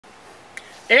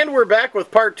And we're back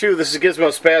with part 2. This is Gizmo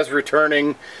Spaz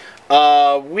returning.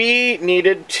 We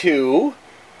needed to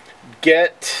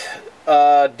get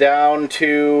down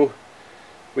to...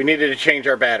 We needed to change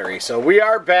our battery. So we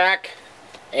are back,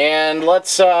 and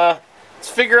let's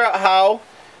figure out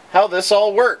how this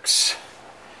all works.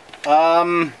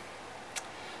 I'm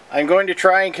going to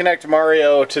try and connect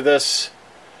Mario to this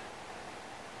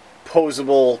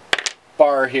posable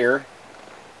bar here.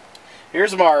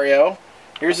 Here's Mario.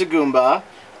 Here's a Goomba.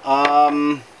 Do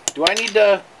I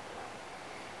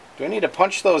need to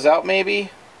punch those out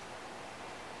maybe?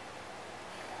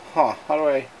 Huh, how do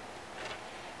I...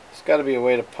 There's got to be a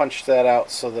way to punch that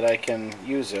out so that I can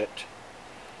use it.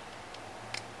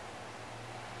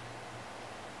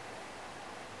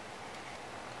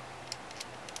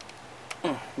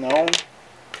 No.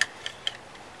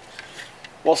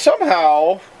 Well,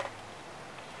 somehow,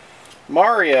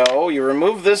 Mario, you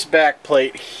remove this back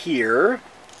plate here.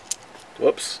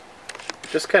 Whoops. It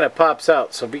just kind of pops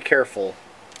out, so be careful.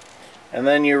 And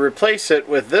then you replace it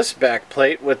with this back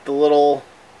plate with the little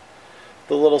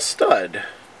stud.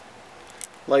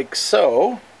 Like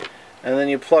so. And then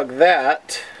you plug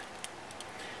that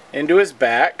into his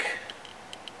back.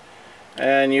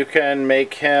 And you can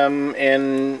make him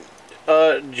in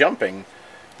jumping.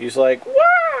 He's like,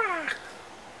 wah!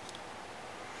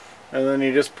 And then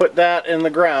you just put that in the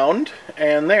ground,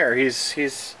 and there,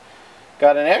 he's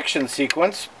got an action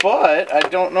sequence, but I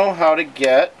don't know how to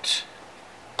get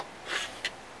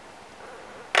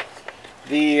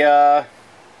the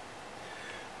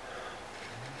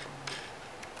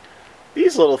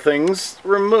these little things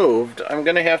removed. I'm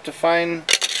gonna have to find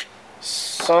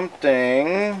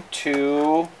something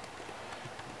to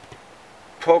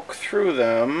poke through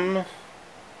them,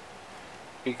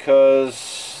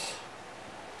 because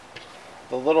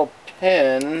the little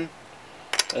pin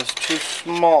is too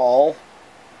small,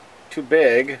 too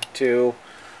big to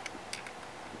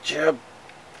jab.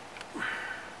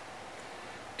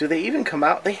 Do they even come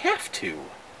out? They have to.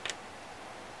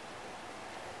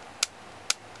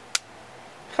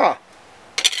 Huh.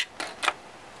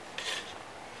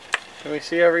 Can we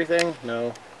see everything?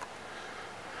 No.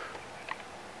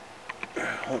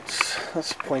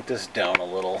 Let's point this down a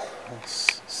little.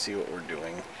 Let's see what we're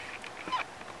doing.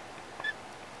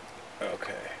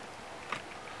 Okay.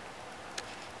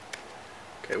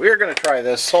 Okay, we are going to try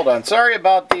this. Hold on. Sorry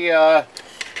about the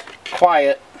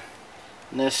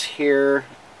quietness here.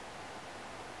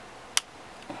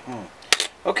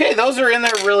 Okay, those are in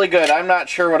there really good. I'm not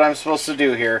sure what I'm supposed to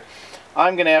do here.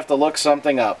 I'm going to have to look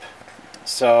something up.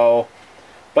 So,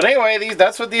 but anyway,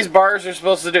 that's what these bars are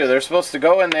supposed to do. They're supposed to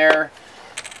go in there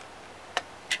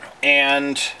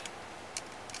and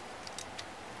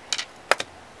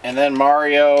then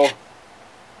Mario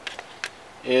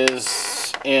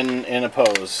is in a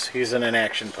pose. He's in an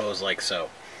action pose like so.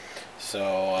 So,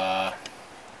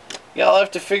 yeah, I'll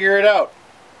have to figure it out.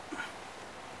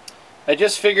 I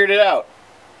just figured it out.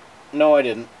 No, I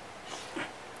didn't.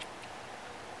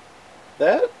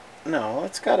 No,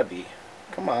 it's gotta be.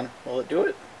 Come on, will it do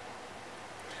it?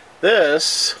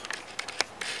 This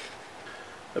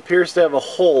appears to have a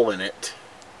hole in it.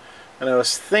 And I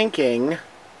was thinking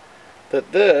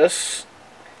that this...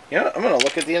 Yeah, I'm going to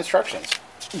look at the instructions.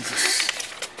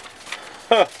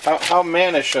 How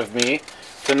mannish of me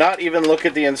to not even look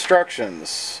at the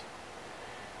instructions.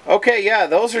 Okay, yeah,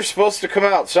 those are supposed to come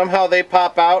out. Somehow they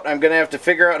pop out. I'm going to have to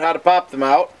figure out how to pop them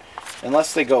out.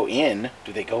 Unless they go in.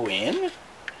 Do they go in?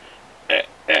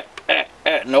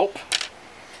 Nope.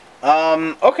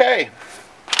 Okay.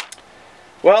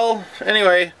 Well,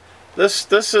 anyway,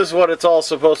 this is what it's all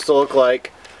supposed to look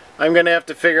like. I'm going to have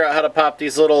to figure out how to pop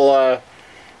these little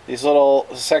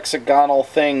hexagonal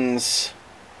things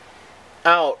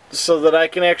out so that I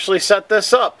can actually set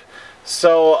this up.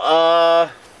 So,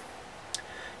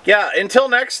 yeah, until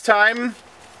next time,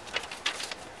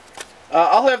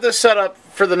 I'll have this set up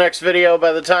for the next video.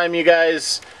 By the time you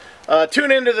guys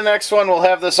tune into the next one, we'll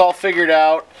have this all figured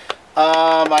out.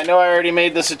 I know I already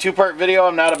made this a 2-part video.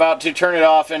 I'm not about to turn it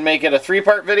off and make it a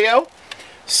 3-part video.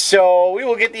 So we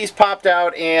will get these popped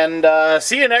out, and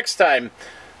see you next time.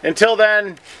 Until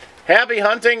then, happy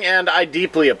hunting, and I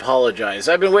deeply apologize.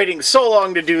 I've been waiting so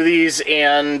long to do these,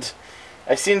 and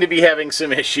I seem to be having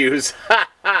some issues.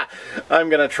 I'm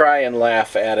going to try and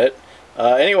laugh at it.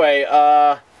 Anyway,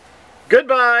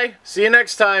 goodbye. See you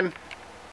next time.